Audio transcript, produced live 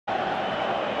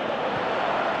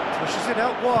Pushes it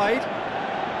out wide.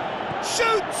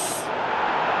 Shoots!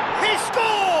 He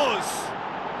scores!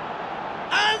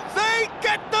 And they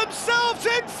get themselves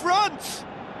in front!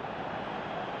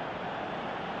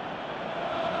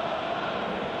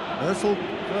 Ozil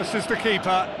versus the keeper,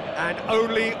 and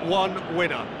only one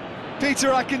winner.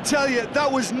 Peter, I can tell you, that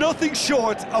was nothing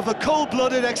short of a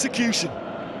cold-blooded execution.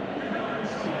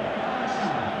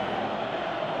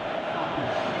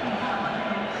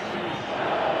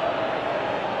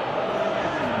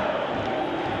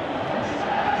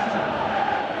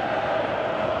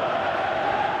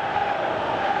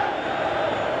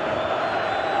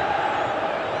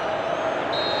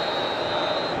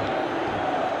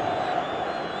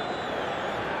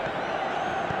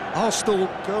 Arsenal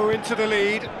go into the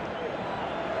lead.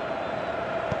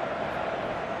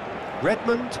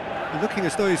 Redmond looking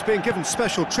as though he's being given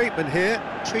special treatment here.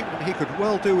 Treatment he could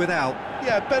well do without.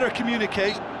 Yeah, better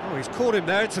communicate. Oh, he's caught him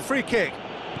there. It's a free kick.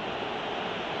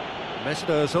 Mesut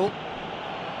Ozil.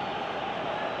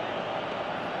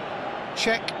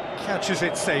 Check catches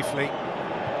it safely.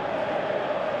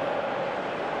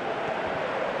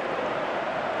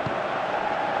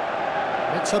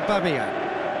 It's Aubameyang.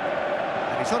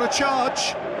 And he's on a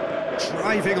charge.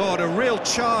 Driving on, a real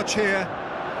charge here.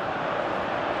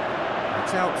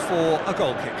 It's out for a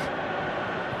goal kick.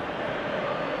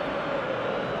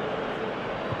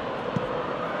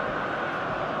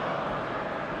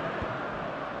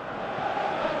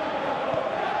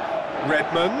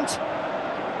 Redmond.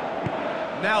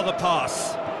 Now the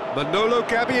pass. Manolo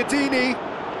Gabbiadini.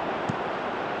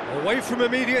 Away from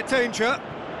immediate danger.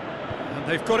 And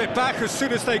they've got it back as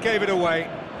soon as they gave it away.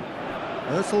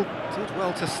 Ozil did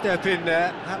well to step in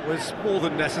there. That was more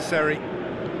than necessary.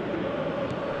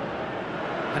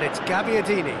 And it's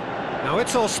Gabbiadini. Now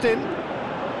it's Austin.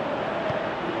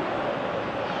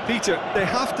 Peter, they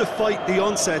have to fight the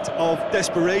onset of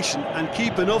desperation and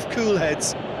keep enough cool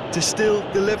heads to still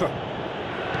deliver.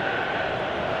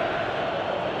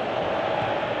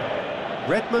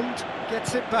 Redmond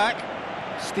gets it back.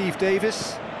 Steve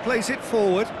Davis plays it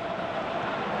forward.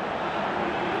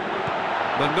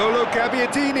 Manolo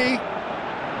Gabbiadini.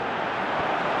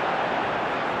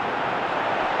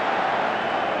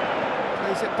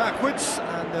 Plays it backwards,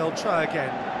 and they'll try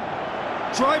again.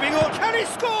 Driving on, can he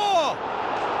score?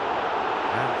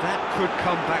 And that could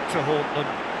come back to haunt them.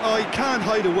 Oh, he can't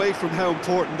hide away from how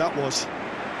important that was.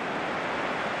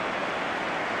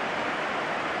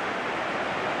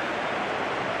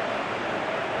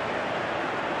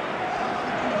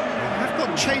 They have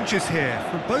got changes here,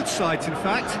 from both sides in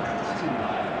fact.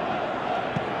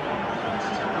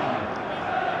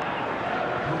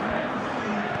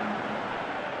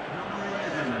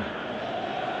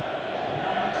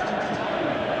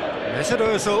 Mesut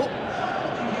Ozil.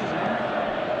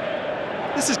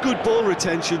 This is good ball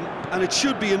retention, and it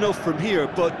should be enough from here,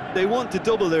 but they want to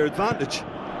double their advantage.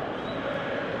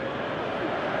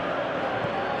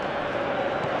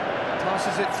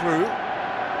 Passes it through.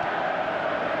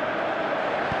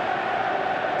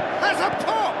 Has a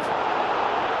pop!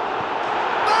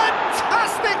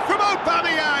 Fantastic from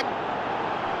Aubameyang!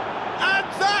 And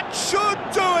that should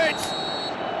do it!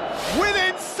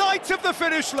 Within sight of the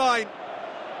finish line.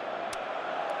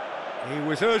 He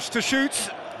was urged to shoot,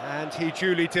 and he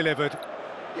duly delivered.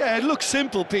 Yeah, it looks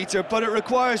simple, Peter, but it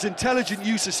requires intelligent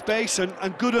use of space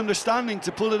and good understanding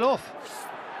to pull it off.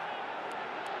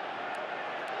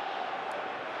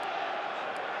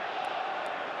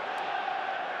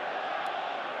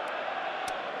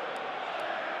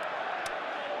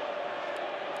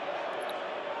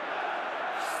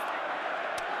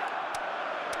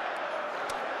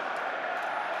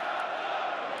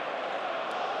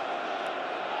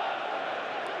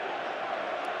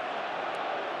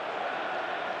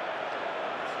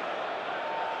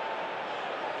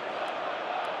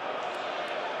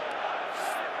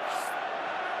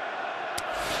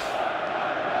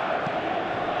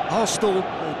 Arsenal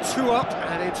 2 up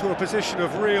and into a position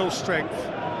of real strength.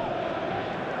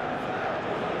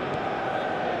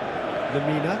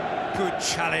 Lemina, good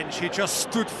challenge, he just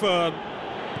stood firm.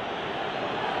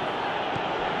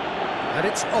 And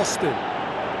it's Austin.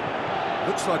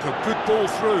 Looks like a good ball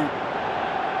through.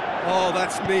 Oh,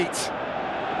 that's neat.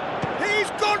 He's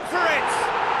gone for it!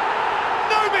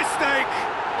 No mistake!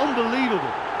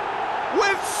 Unbelievable.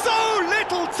 With so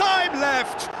little time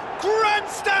left,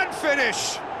 grandstand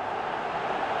finish!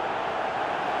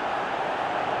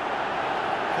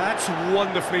 That's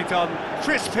wonderfully done.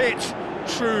 Crisp hit,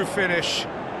 true finish.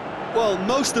 Well,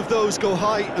 most of those go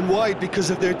high and wide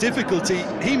because of their difficulty.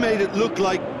 He made it look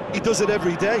like he does it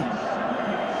every day.